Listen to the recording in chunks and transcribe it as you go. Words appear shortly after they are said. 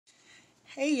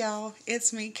Hey y'all,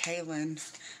 it's me, Kaylin.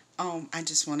 I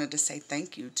just wanted to say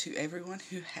thank you to everyone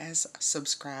who has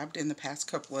subscribed in the past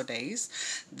couple of days.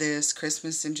 This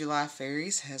Christmas in July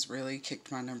fairies has really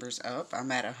kicked my numbers up.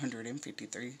 I'm at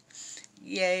 153.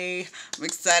 Yay! I'm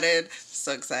excited.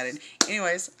 So excited.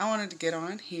 Anyways, I wanted to get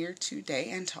on here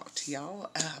today and talk to y'all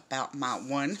about my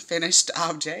one finished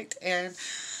object and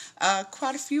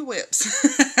quite a few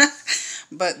whips.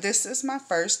 But this is my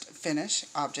first finished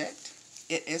object.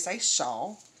 It is a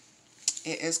shawl.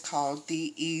 It is called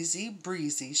the Easy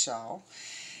Breezy Shawl.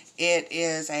 It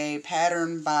is a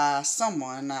pattern by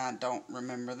someone, I don't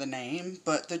remember the name,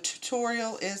 but the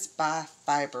tutorial is by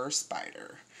Fiber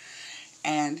Spider.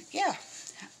 And yeah,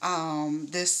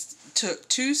 this took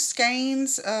 2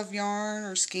 skeins of yarn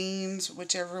or skeins,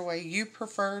 whichever way you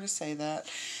prefer to say that.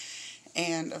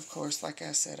 And of course, like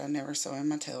I said, I never sew in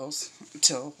my tails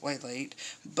until way late.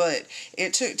 But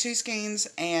it took 2 skeins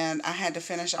and I had to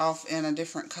finish off in a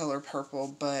different color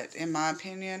purple. But in my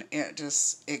opinion, it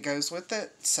goes with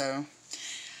it. So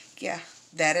yeah,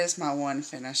 that is my one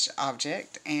finished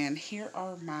object. And here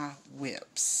are my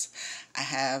whips. I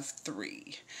have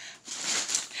 3.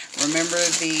 Remember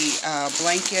the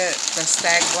blanket, the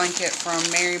stag blanket from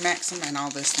Mary Maxim, and all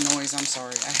this noise, I'm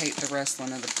sorry. I hate the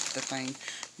rustling of the thing,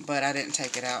 but I didn't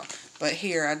take it out. But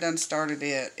here, I done started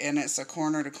it, and it's a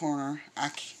corner to corner.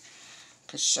 I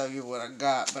could show you what I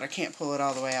got, but I can't pull it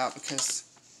all the way out because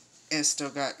it's still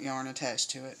got yarn attached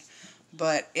to it.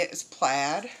 But it's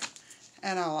plaid,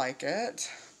 and I like it.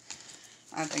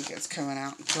 I think it's coming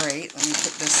out great. Let me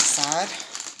put this aside,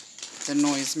 the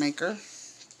noise maker.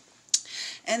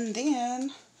 And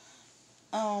then,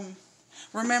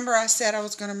 remember I said I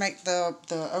was going to make the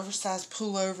oversized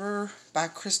pullover by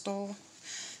Crystal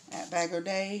at Bag O'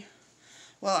 Day?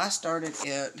 Well, I started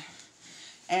it,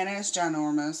 and it's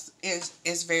ginormous.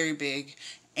 It's very big,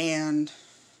 and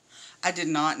I did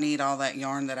not need all that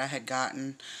yarn that I had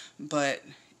gotten, but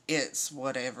it's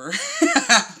whatever.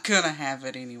 I'm going to have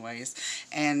it anyways.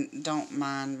 And don't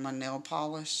mind my nail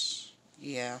polish.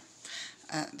 Yeah,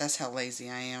 that's how lazy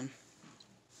I am.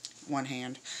 One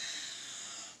hand.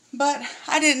 But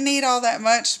I didn't need all that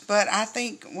much, but I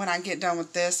think when I get done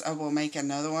with this, I will make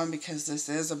another one because this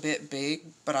is a bit big,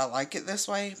 but I like it this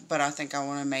way. But I think I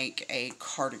want to make a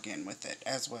cardigan with it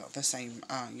as well, the same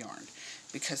yarn,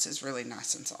 because it's really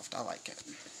nice and soft. I like it.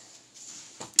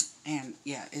 And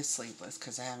yeah, it's sleeveless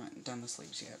because I haven't done the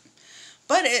sleeves yet.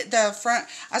 But the front,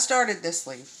 I started this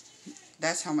sleeve.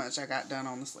 That's how much I got done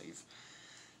on the sleeve.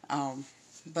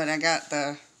 But I got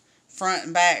the front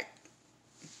and back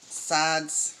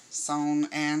sides sewn,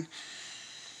 and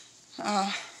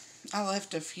I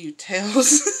left a few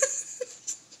tails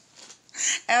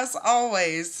as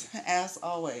always.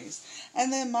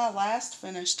 And then my last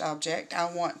finished object, I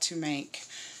want to make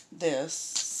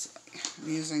this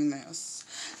using this.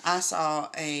 I saw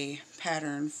a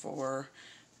pattern for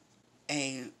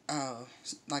a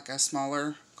like a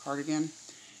smaller cardigan,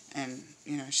 and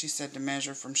you know, she said to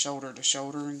measure from shoulder to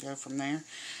shoulder and go from there.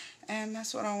 And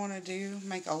that's what I want to do,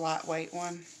 make a lightweight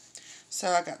one. So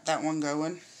I got that one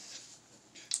going.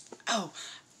 Oh,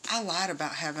 I lied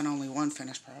about having only one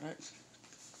finished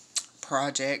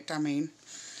project. I mean,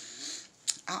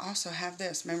 I also have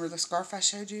this. Remember the scarf I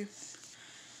showed you?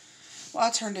 Well, I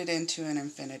turned it into an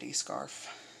infinity scarf.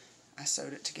 I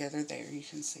sewed it together there, you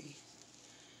can see.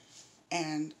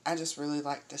 And I just really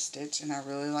like the stitch, and I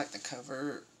really like the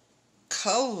color.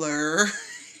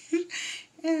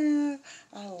 Yeah,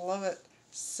 I love it.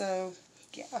 So,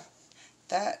 yeah,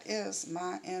 that is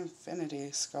my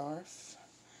infinity scarf.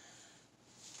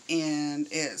 And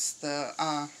it's the,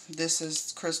 this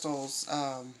is Crystal's,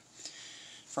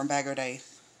 from Bag O' Day.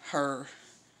 What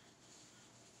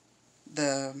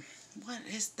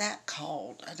is that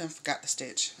called? I done forgot the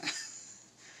stitch.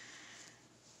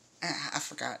 I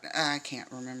forgot. I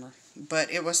can't remember. But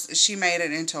she made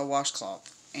it into a washcloth.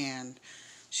 And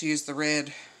she used the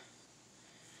red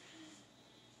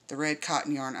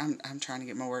cotton yarn. I'm trying to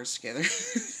get my words together.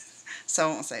 So I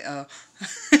won't say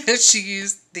she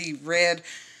used the red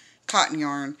cotton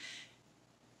yarn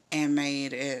and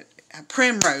made it a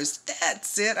primrose.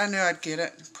 That's it. I knew I'd get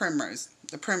it. Primrose.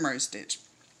 The primrose stitch.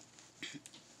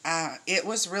 It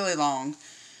was really long,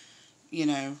 you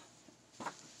know,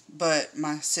 but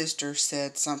my sister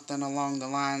said something along the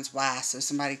lines, why, so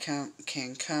somebody can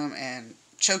come and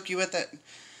choke you with it.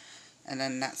 And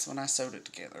then that's when I sewed it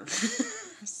together.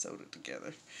 I sewed it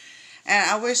together. And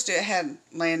I wished it had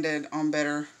landed on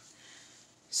better,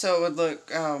 so it would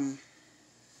look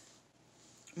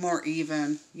more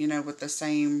even, you know, with the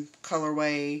same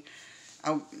colorway.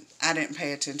 I didn't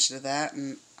pay attention to that,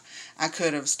 and I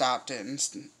could have stopped it and,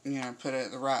 put it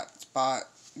at the right spot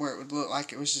where it would look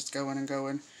like it was just going and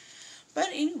going. But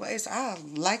anyways, I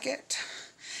like it.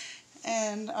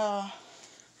 And I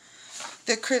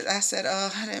said,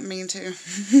 I didn't mean to.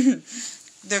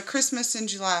 The Christmas in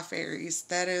July fairies,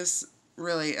 that is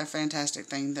really a fantastic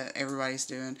thing that everybody's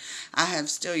doing. I have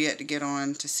still yet to get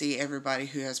on to see everybody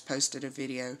who has posted a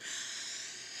video,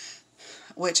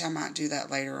 which I might do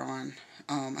that later on.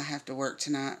 I have to work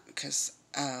tonight because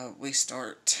we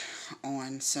start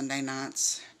on Sunday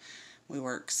nights. We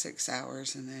work 6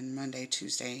 hours, and then Monday,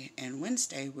 Tuesday, and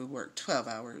Wednesday we work 12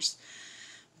 hours.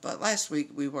 But last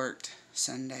week we worked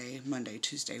Sunday, Monday,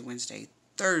 Tuesday, Wednesday,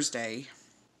 Thursday.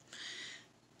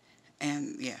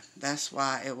 And yeah, that's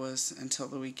why it was until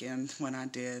the weekend when I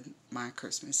did my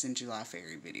Christmas in July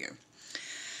fairy video.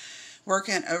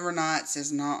 Working overnights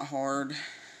is not hard.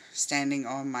 Standing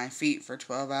on my feet for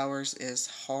 12 hours is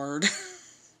hard.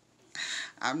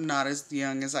 I'm not as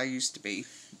young as I used to be.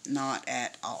 Not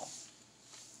at all.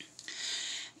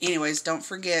 Anyways, don't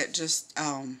forget, just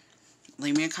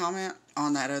leave me a comment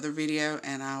on that other video,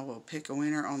 and I will pick a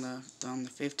winner on the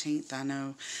 15th. I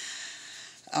know,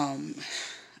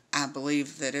 I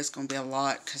believe that it's going to be a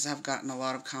lot because I've gotten a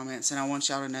lot of comments, and I want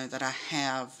y'all to know that I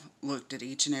have looked at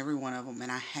each and every one of them,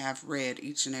 and I have read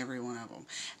each and every one of them,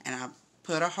 and I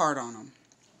put a heart on them,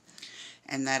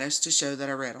 and that is to show that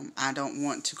I read them. I don't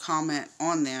want to comment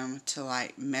on them to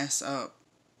like mess up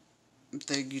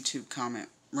the YouTube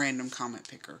random comment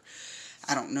picker.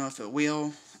 I don't know if it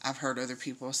will. I've heard other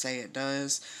people say it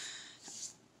does.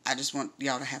 I just want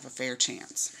y'all to have a fair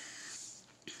chance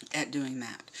at doing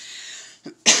that.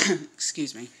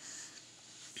 Excuse me.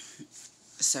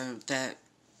 So that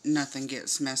nothing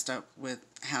gets messed up with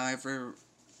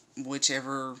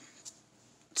whichever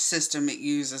system it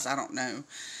uses. I don't know.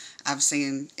 I've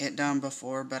seen it done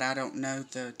before, but I don't know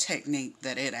the technique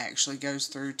that it actually goes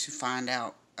through to find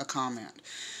out a comment.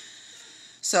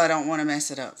 So I don't want to mess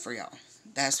it up for y'all.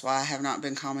 That's why I have not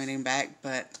been commenting back,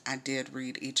 but I did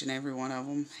read each and every one of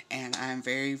them, and I'm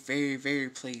very, very, very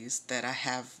pleased that I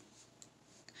have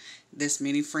this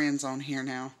many friends on here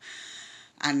now.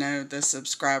 I know the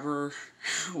subscriber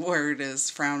word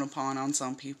is frowned upon on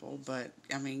some people, but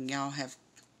I mean, y'all have,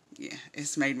 yeah,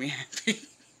 it's made me happy.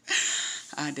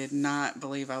 I did not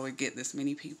believe I would get this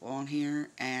many people on here,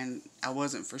 and I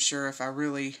wasn't for sure if I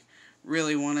really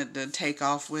wanted to take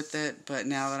off with it, but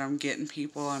now that I'm getting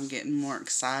people, I'm getting more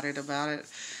excited about it.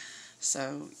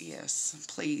 So yes,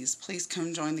 please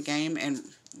come join the game and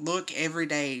look every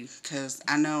day, because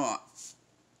I know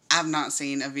I've not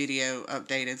seen a video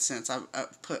updated since I've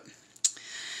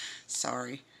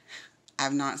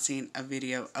not seen a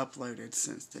video uploaded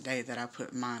since the day that I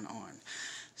put mine on.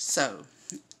 So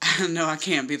I know I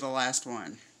can't be the last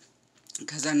one,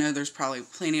 because I know there's probably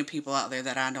plenty of people out there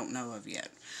that I don't know of yet.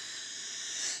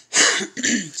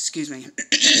 Excuse me.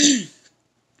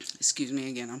 Excuse me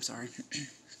again, I'm sorry.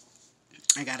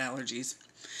 I got allergies.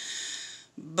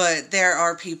 But there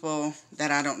are people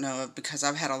that I don't know of, because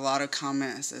I've had a lot of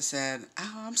comments that said,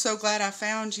 "Oh, I'm so glad I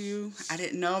found you. I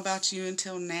didn't know about you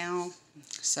until now."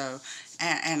 So,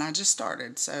 and I just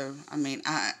started. So, I mean,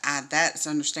 I that's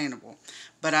understandable.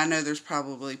 But I know there's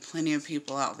probably plenty of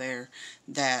people out there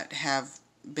that have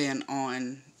been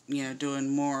on,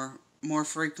 doing more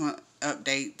frequent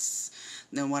updates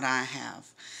than what I have.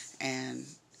 And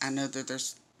I know that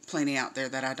there's plenty out there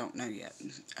that I don't know yet.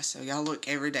 So y'all look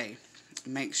every day.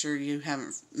 Make sure you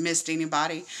haven't missed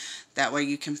anybody. That way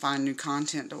you can find new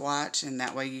content to watch, and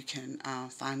that way you can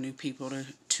find new people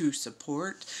to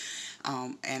support.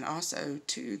 And also,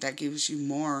 too, that gives you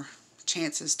more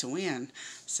chances to win.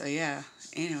 So yeah,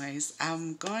 anyways,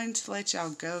 I'm going to let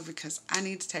y'all go because I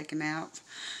need to take a nap.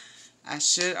 I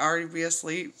should already be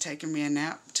asleep, taking me a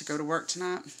nap to go to work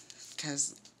tonight,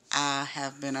 because I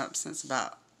have been up since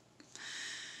about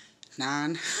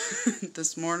 9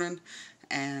 this morning,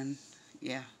 and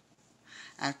yeah,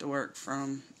 I have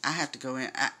to go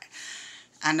in.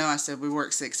 I know I said we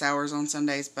work 6 hours on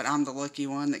Sundays, but I'm the lucky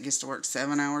one that gets to work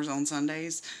 7 hours on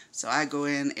Sundays. So I go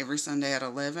in every Sunday at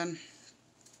 11.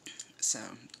 So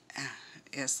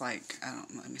it's like,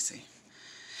 let me see.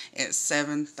 It's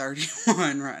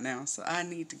 7:31 right now, so I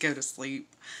need to go to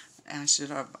sleep. I should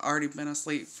have already been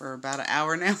asleep for about an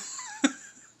hour now.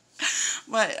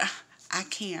 But I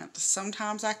can't.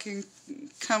 Sometimes I can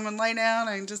come and lay down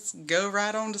and just go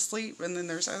right on to sleep, and then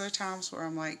there's other times where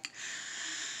I'm like,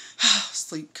 oh,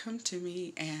 sleep come to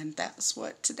me, and that's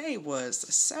what today was.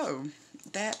 So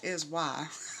that is why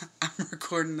I'm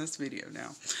recording this video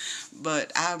now.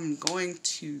 But I'm going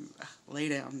to lay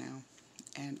down now,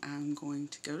 and I'm going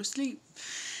to go to sleep,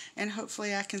 and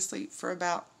hopefully I can sleep for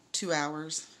about 2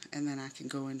 hours, and then I can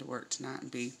go into work tonight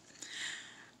and be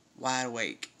wide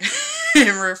awake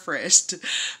and refreshed.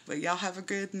 But y'all have a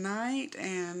good night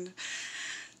and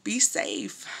be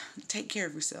safe. Take care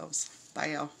of yourselves. Bye,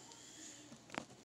 y'all.